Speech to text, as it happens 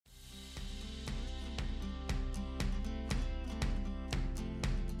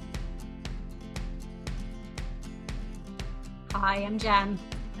Hi, I'm Jen.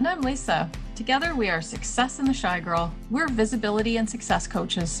 And I'm Lisa. Together, we are Success in the Shy Girl. We're visibility and success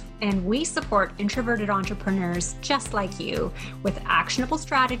coaches. And we support introverted entrepreneurs just like you with actionable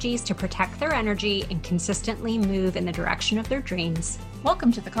strategies to protect their energy and consistently move in the direction of their dreams.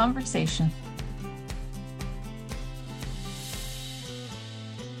 Welcome to the conversation.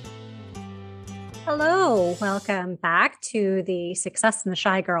 Hello, welcome back to the Success in the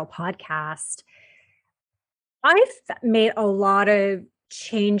Shy Girl podcast. I've made a lot of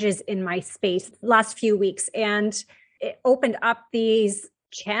changes in my space the last few weeks, and it opened up these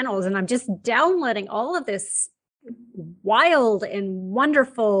channels, and I'm just downloading all of this wild and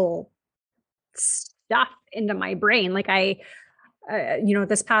wonderful stuff into my brain. Like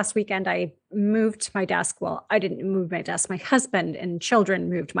this past weekend, I moved my desk. Well, I didn't move my desk. My husband and children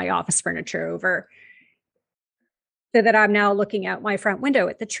moved my office furniture over so that I'm now looking out my front window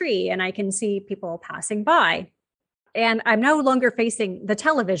at the tree and I can see people passing by. And I'm no longer facing the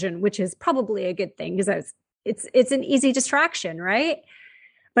television, which is probably a good thing because it's an easy distraction, right?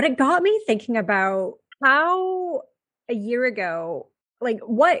 But it got me thinking about how a year ago, like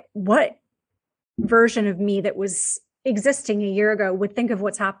what version of me that was existing a year ago would think of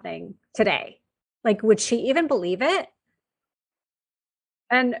what's happening today. Like, would she even believe it?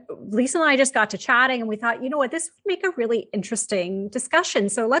 And Lisa and I just got to chatting and we thought, you know what, this would make a really interesting discussion.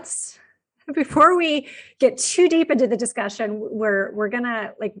 So before we get too deep into the discussion, we're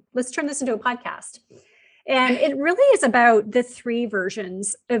gonna let's turn this into a podcast. And it really is about the three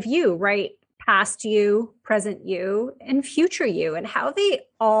versions of you, right? Past you, present you, and future you, and how they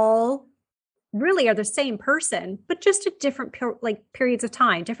all really are the same person, but just at different periods of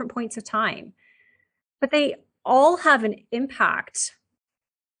time, different points of time. But they all have an impact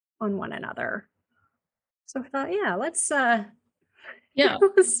on one another. So I thought, let's chat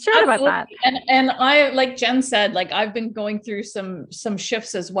about that. And I, like Jen said, I've been going through some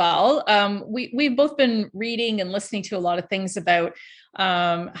shifts as well. We've both been reading and listening to a lot of things about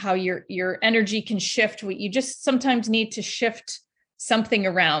how your energy can shift. You just sometimes need to shift something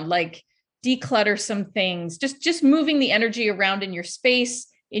around, like declutter some things, just moving the energy around in your space,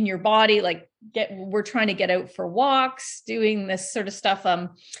 in your body. We're trying to get out for walks, doing this sort of stuff.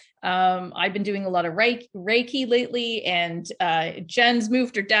 I've been doing a lot of Reiki lately, and Jen's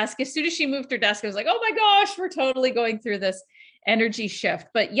moved her desk. As soon as she moved her desk, I was like, oh my gosh, we're totally going through this energy shift.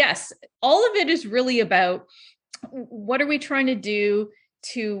 But yes, all of it is really about what are we trying to do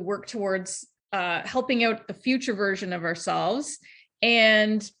to work towards helping out the future version of ourselves,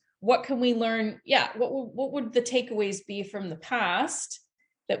 and what can we learn? Yeah, what would the takeaways be from the past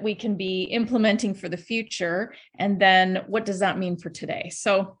that we can be implementing for the future? And then what does that mean for today?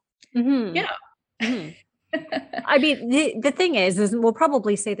 So yeah. Mm-hmm. I mean, the thing is we'll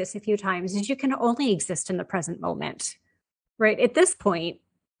probably say this a few times, is you can only exist in the present moment, right? At this point,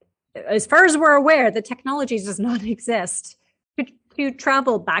 as far as we're aware, the technology does not exist to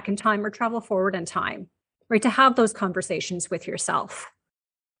travel back in time or travel forward in time, right? To have those conversations with yourself.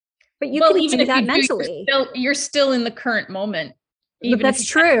 But you can do that mentally. You're still in the current moment. That's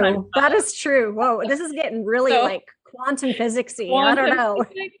true. That is true. Whoa, this is getting really quantum physics-y. I don't know.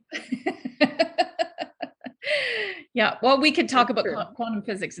 Yeah. Well, we could talk about quantum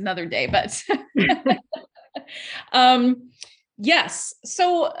physics another day, but yes.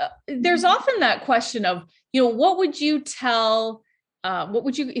 So there's often that question of, what would you tell,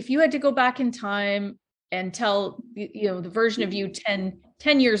 if you had to go back in time and tell, the version of you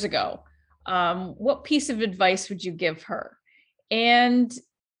 10 years ago, what piece of advice would you give her? And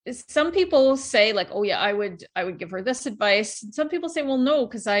some people say oh yeah, I would give her this advice. And some people say, well, no,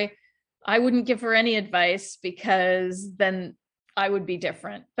 because I wouldn't give her any advice because then I would be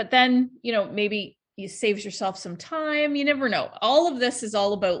different. But then, maybe you saves yourself some time. You never know. All of this is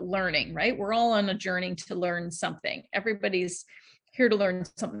all about learning, right? We're all on a journey to learn something. Everybody's here to learn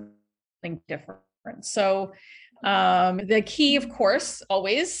something different. So the key, of course,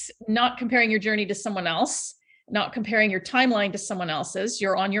 always not comparing your journey to someone else, not comparing your timeline to someone else's.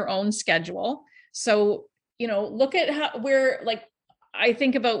 You're on your own schedule. So, look at I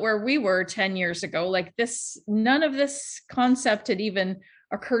think about where we were 10 years ago, none of this concept had even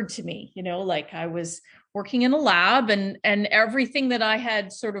occurred to me, I was working in a lab and everything that I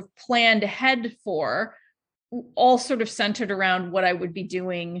had sort of planned ahead for all sort of centered around what I would be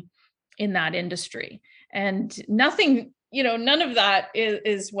doing in that industry. And nothing, none of that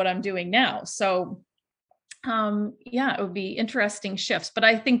is what I'm doing now. So it would be interesting shifts, but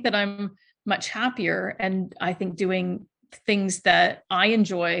I think that I'm much happier, and I think doing things that I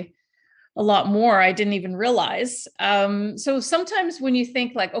enjoy a lot more. I didn't even realize. So sometimes when you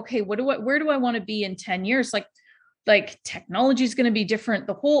think okay, where do I want to be in 10 years? like technology is going to be different.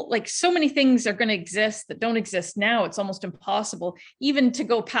 The whole, like so many things are going to exist that don't exist now. It's almost impossible even to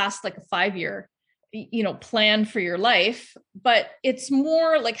go past like a 5-year, plan for your life. But it's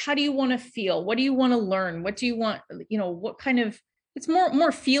more like, how do you want to feel? What do you want to learn? What do you want, what kind of, it's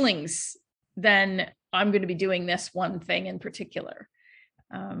more feelings than I'm going to be doing this one thing in particular.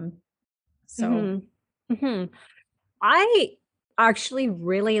 So Mm-hmm. Mm-hmm. I actually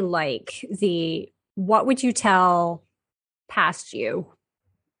really like what would you tell past you?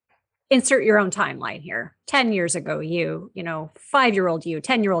 Insert your own timeline here. 10 years ago, 5-year-old you,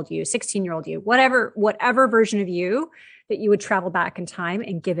 10-year-old you, 16-year-old you, whatever version of you that you would travel back in time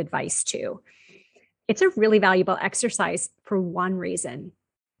and give advice to. It's a really valuable exercise for one reason,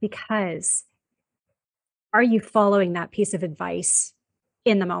 because are you following that piece of advice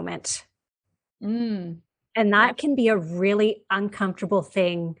in the moment? And that can be a really uncomfortable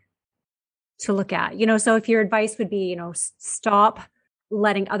thing to look at. So if your advice would be, stop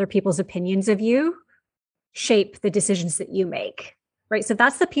letting other people's opinions of you shape the decisions that you make, right? So if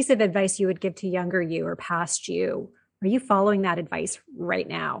that's the piece of advice you would give to younger you or past you, are you following that advice right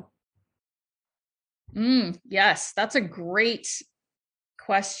now? Yes, that's a great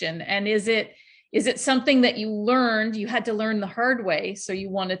question. And is it something that you had to learn the hard way, so you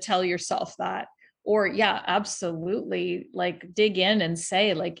want to tell yourself that? Or yeah, absolutely, like dig in and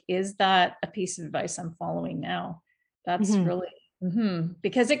say, like, is that a piece of advice I'm following now? That's really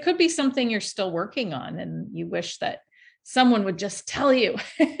because it could be something you're still working on and you wish that someone would just tell you.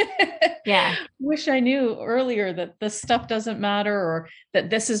 Yeah. Wish I knew earlier that this stuff doesn't matter, or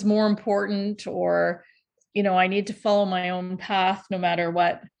that this is more important, or I need to follow my own path no matter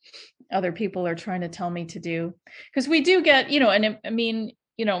what other people are trying to tell me to do. Because we do get, and I mean,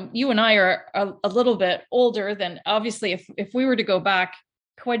 you and I are a little bit older than, obviously, if we were to go back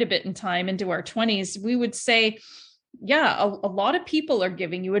quite a bit in time into our 20s, we would say, yeah, a lot of people are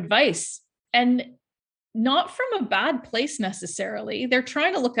giving you advice, and not from a bad place necessarily. They're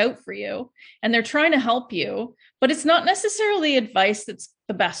trying to look out for you and they're trying to help you, but it's not necessarily advice that's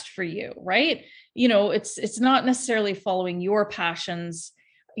the best for you, right? It's not necessarily following your passions.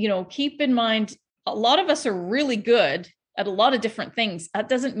 Keep in mind, a lot of us are really good at a lot of different things. That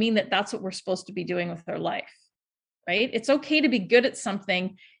doesn't mean that that's what we're supposed to be doing with our life, right? It's okay to be good at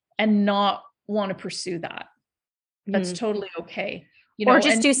something and not want to pursue that. That's totally okay. Or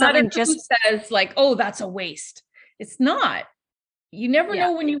just do something just says like, oh, that's a waste. It's not. You never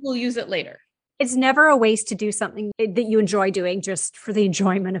know when you will use it later. It's never a waste to do something that you enjoy doing just for the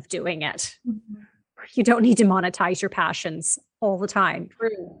enjoyment of doing it. You don't need to monetize your passions all the time.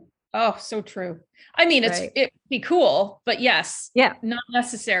 True. Oh, so true. I mean, it'd be cool, but yes, not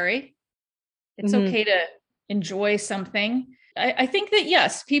necessary. It's okay to enjoy something. I think that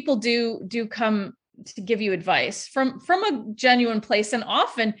yes, people do come to give you advice from a genuine place, and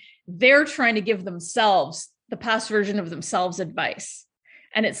often they're trying to give themselves, the past version of themselves, advice,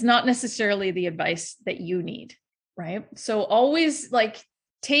 and it's not necessarily the advice that you need, right? So always like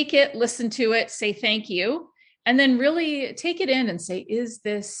take it, listen to it, say thank you, and then really take it in and say,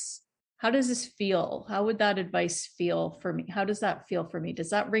 how does this feel? How would that advice feel for me? How does that feel for me?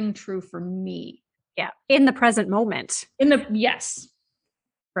 Does that ring true for me? Yeah, in the present moment. Yes.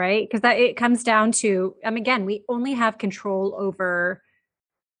 Right? Because it comes down to, again, we only have control over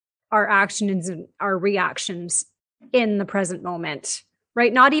our actions and our reactions in the present moment,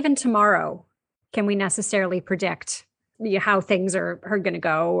 right? Not even tomorrow can we necessarily predict how things are going to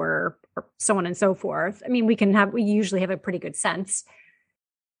go, or so on and so forth. I mean, we usually have a pretty good sense,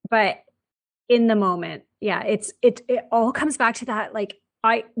 but in the moment, yeah, it all comes back to that. Like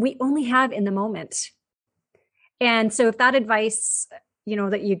we only have in the moment. And so if that advice,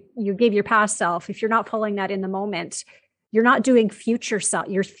 that you gave your past self, if you're not following that in the moment, you're not doing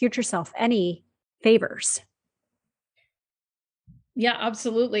your future self any favors. Yeah,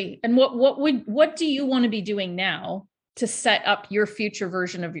 absolutely. And what do you want to be doing now to set up your future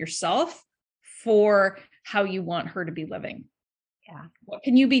version of yourself for how you want her to be living? Yeah. What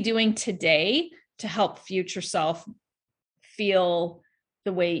can you be doing today to help future self feel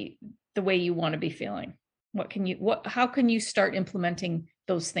the way you want to be feeling? How can you start implementing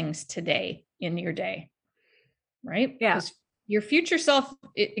those things today in your day? Right? Yeah. Because your future self,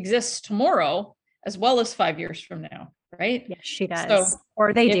 it exists tomorrow as well as 5 years from now, right? Yes, she does. So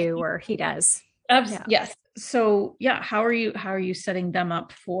or they do, or he does. Yes. So yeah, how are you setting them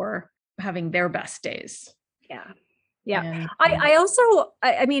up for having their best days? Yeah. Yeah. And I also,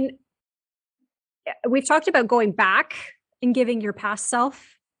 I mean, we've talked about going back and giving your past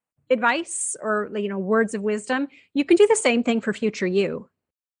self advice or, words of wisdom. You can do the same thing for future you.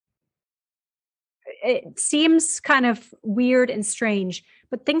 it seems kind of weird and strange,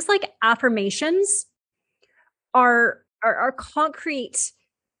 but things like affirmations are concrete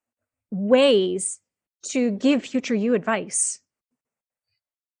ways to give future you advice,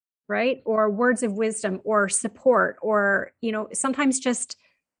 right? Or words of wisdom or support, or, sometimes just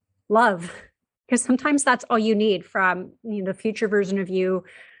love, because sometimes that's all you need from, the future version of you,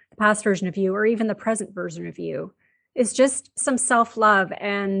 the past version of you, or even the present version of you, is just some self-love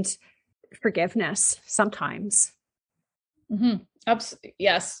and forgiveness sometimes.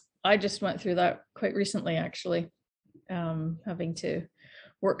 Yes. I just went through that quite recently, actually, having to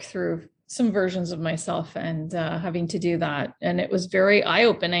work through some versions of myself and having to do that. And it was very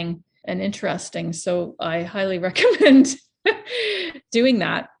eye-opening and interesting. So I highly recommend doing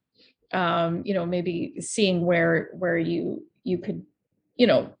that. Maybe seeing where you could,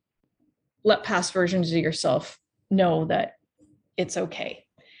 let past versions of yourself know that it's okay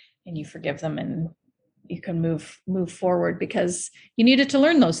and you forgive them and you can move forward, because you needed to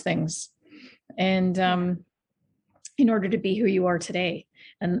learn those things. And in order to be who you are today.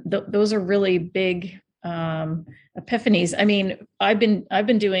 And those are really big epiphanies. I mean, I've been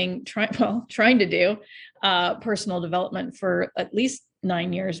trying to do personal development for at least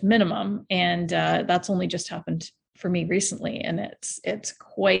 9 years minimum, and that's only just happened for me recently. And it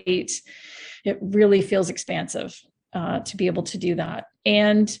really feels expansive to be able to do that.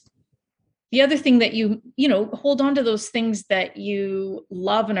 And the other thing that you hold on to those things that you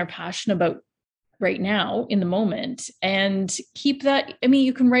love and are passionate about right now in the moment, and keep that. I mean,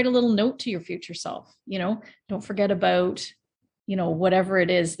 you can write a little note to your future self, don't forget about, whatever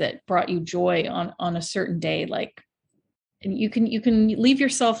it is that brought you joy on a certain day. Like, and you can leave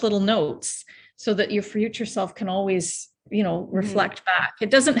yourself little notes so that your future self can always, reflect back.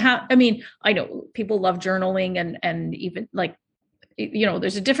 It doesn't have, I mean, I know people love journaling and even like,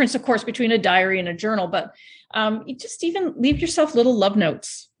 there's a difference, of course, between a diary and a journal, but you just even leave yourself little love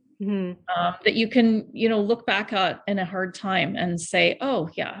notes that you can, look back at in a hard time and say, oh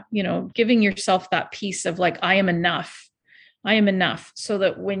yeah, giving yourself that piece of like, I am enough, so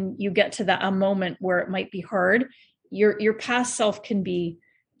that when you get to that a moment where it might be hard, your past self can be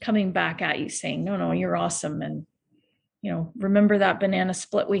coming back at you saying, no, you're awesome. And, remember that banana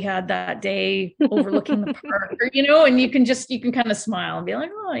split we had that day overlooking the park, or, and you can kind of smile and be like,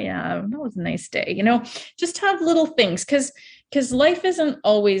 oh yeah, that was a nice day, just have little things. Because life isn't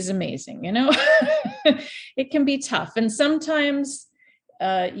always amazing, it can be tough. And sometimes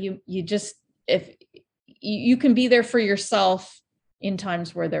you just, if you can be there for yourself in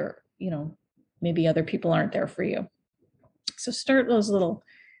times where there, maybe other people aren't there for you. So start those little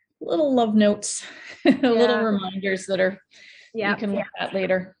love notes, little reminders that are, you can look at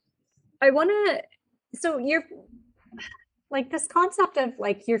later. So you're like this concept of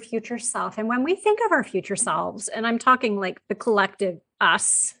like your future self. And when we think of our future selves, and I'm talking like the collective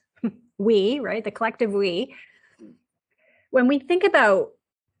us, we, right? The collective we, when we think about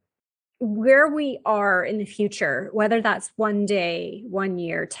where we are in the future, whether that's one day, 1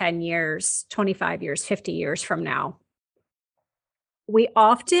 year, 10 years, 25 years, 50 years from now, we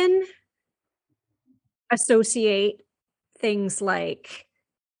often associate things like,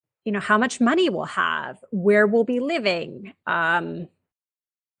 how much money we'll have, where we'll be living, all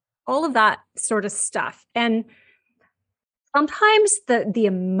of that sort of stuff. And sometimes the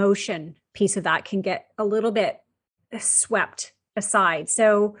emotion piece of that can get a little bit swept aside.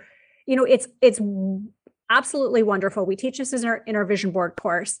 So, it's absolutely wonderful. We teach this in our vision board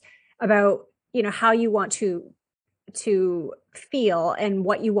course about, how you want to feel and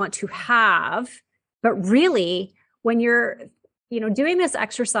what you want to have. But really, when you're, doing this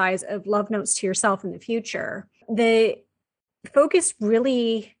exercise of love notes to yourself in the future, the focus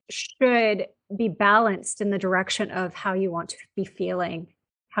really should be balanced in the direction of how you want to be feeling,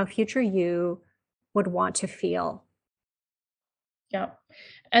 how future you would want to feel. Yeah.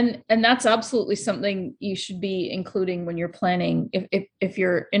 And that's absolutely something you should be including when you're planning, if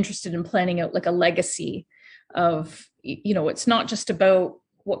you're interested in planning out like a legacy of, it's not just about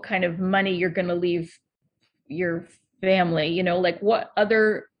what kind of money you're going to leave your family, like what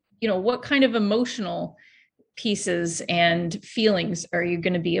other, what kind of emotional pieces and feelings are you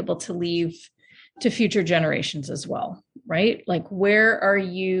going to be able to leave to future generations as well, right? Like, where are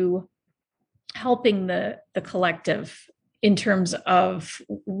you helping the collective in terms of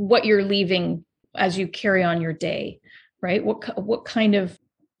what you're leaving as you carry on your day, right? What kind of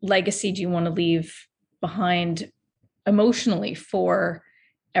legacy do you want to leave behind emotionally for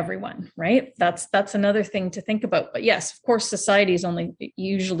everyone, right? That's another thing to think about. But yes, of course, society's only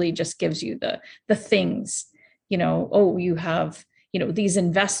usually just gives you the things, oh, you have, these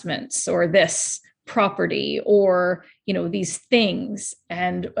investments or this, property or, these things,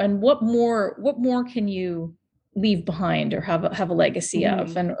 and what more can you leave behind or have a legacy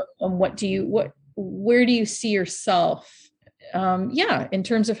of, and where do you see yourself, in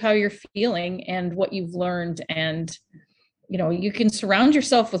terms of how you're feeling and what you've learned. And you can surround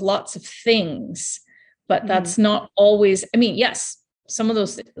yourself with lots of things, but that's not always, yes, some of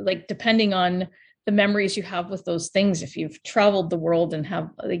those, like, depending on the memories you have with those things, if you've traveled the world and have,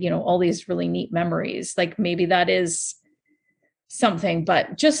 all these really neat memories, like maybe that is something.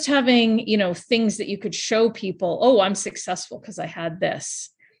 But just having, things that you could show people, oh, I'm successful because I had this,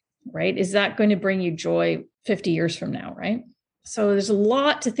 right? Is that going to bring you joy 50 years from now, right? So there's a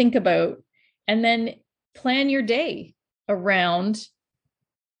lot to think about, and then plan your day around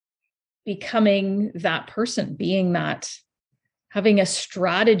becoming that person, being that, having a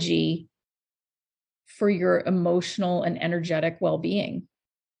strategy for your emotional and energetic well-being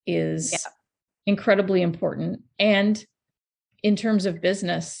is incredibly important. And in terms of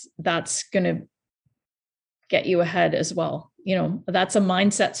business, that's going to get you ahead as well. That's a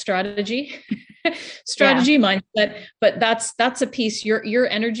mindset strategy, mindset, but that's a piece. Your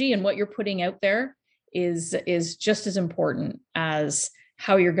energy and what you're putting out there is just as important as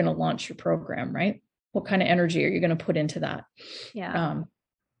how you're going to launch your program, right? What kind of energy are you going to put into that? Yeah.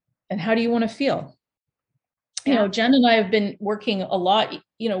 And how do you want to feel? Jen and I have been working a lot,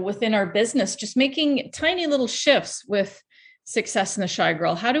 within our business, just making tiny little shifts with Success in the Shy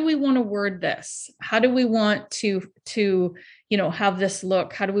Girl. How do we want to word this? How do we want to have this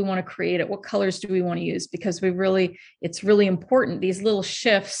look? How do we want to create it? What colors do we want to use? Because it's really important, these little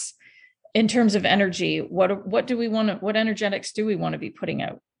shifts in terms of energy. What do we want to, what energetics do we want to be putting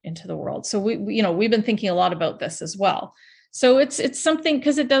out into the world? So we've been thinking a lot about this as well. So it's something,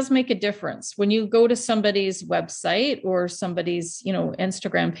 because it does make a difference when you go to somebody's website or somebody's,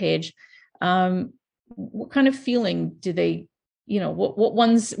 Instagram page. What kind of feeling do they,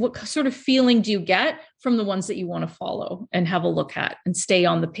 what sort of feeling do you get from the ones that you want to follow and have a look at and stay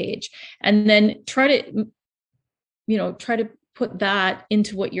on the page? And then try to put that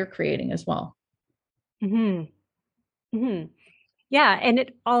into what you're creating as well. Mm-hmm. Mm-hmm. Yeah. And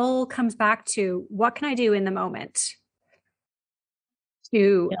it all comes back to, what can I do in the moment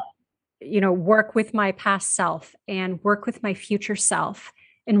to, work with my past self and work with my future self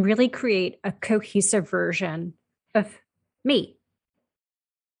and really create a cohesive version of me,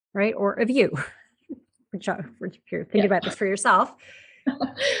 right? Or of you, which you're thinking about this for yourself,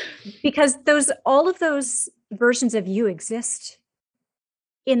 because all of those versions of you exist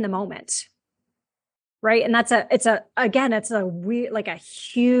in the moment, right? And it's a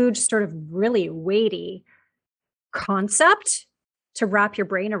huge sort of really weighty concept to wrap your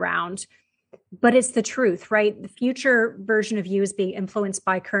brain around, but it's the truth, right? The future version of you is being influenced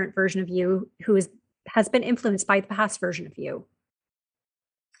by current version of you who has been influenced by the past version of you,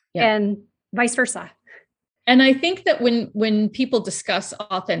 and vice versa. And I think that when people discuss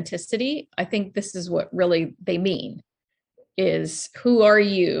authenticity, I think this is what really they mean is, who are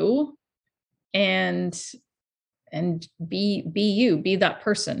you, and be you, be that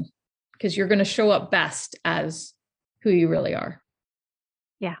person, because you're going to show up best as who you really are.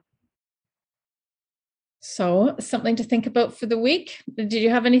 Yeah. So something to think about for the week. Did you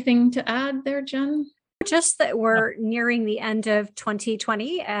have anything to add there, Jen? Just that we're nearing the end of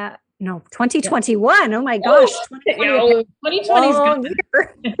 2020. 2021. Oh my gosh. 2020 is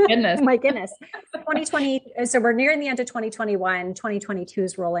goodness. Oh my goodness. 2020. So we're nearing the end of 2021. 2022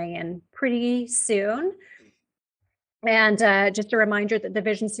 is rolling in pretty soon. And just a reminder that the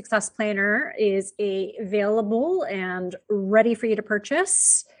Vision Success Planner is available and ready for you to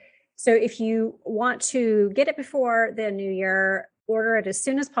purchase. So if you want to get it before the new year, order it as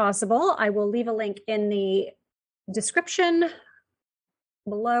soon as possible. I will leave a link in the description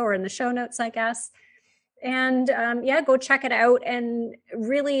below, or in the show notes, I guess. And go check it out. And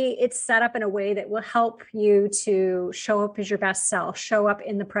really, it's set up in a way that will help you to show up as your best self, show up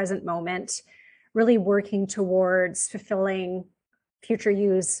in the present moment, really working towards fulfilling future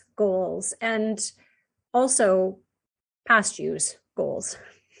you's goals and also past you's goals.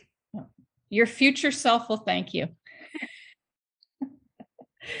 Your future self will thank you.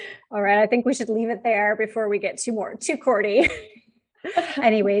 All right. I think we should leave it there before we get too courty.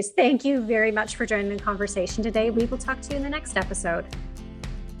 Anyways, thank you very much for joining the conversation today. We will talk to you in the next episode.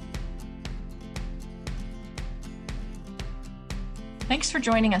 Thanks for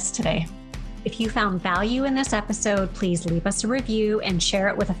joining us today. If you found value in this episode, please leave us a review and share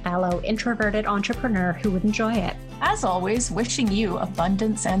it with a fellow introverted entrepreneur who would enjoy it. As always, wishing you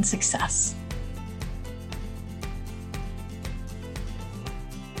abundance and success.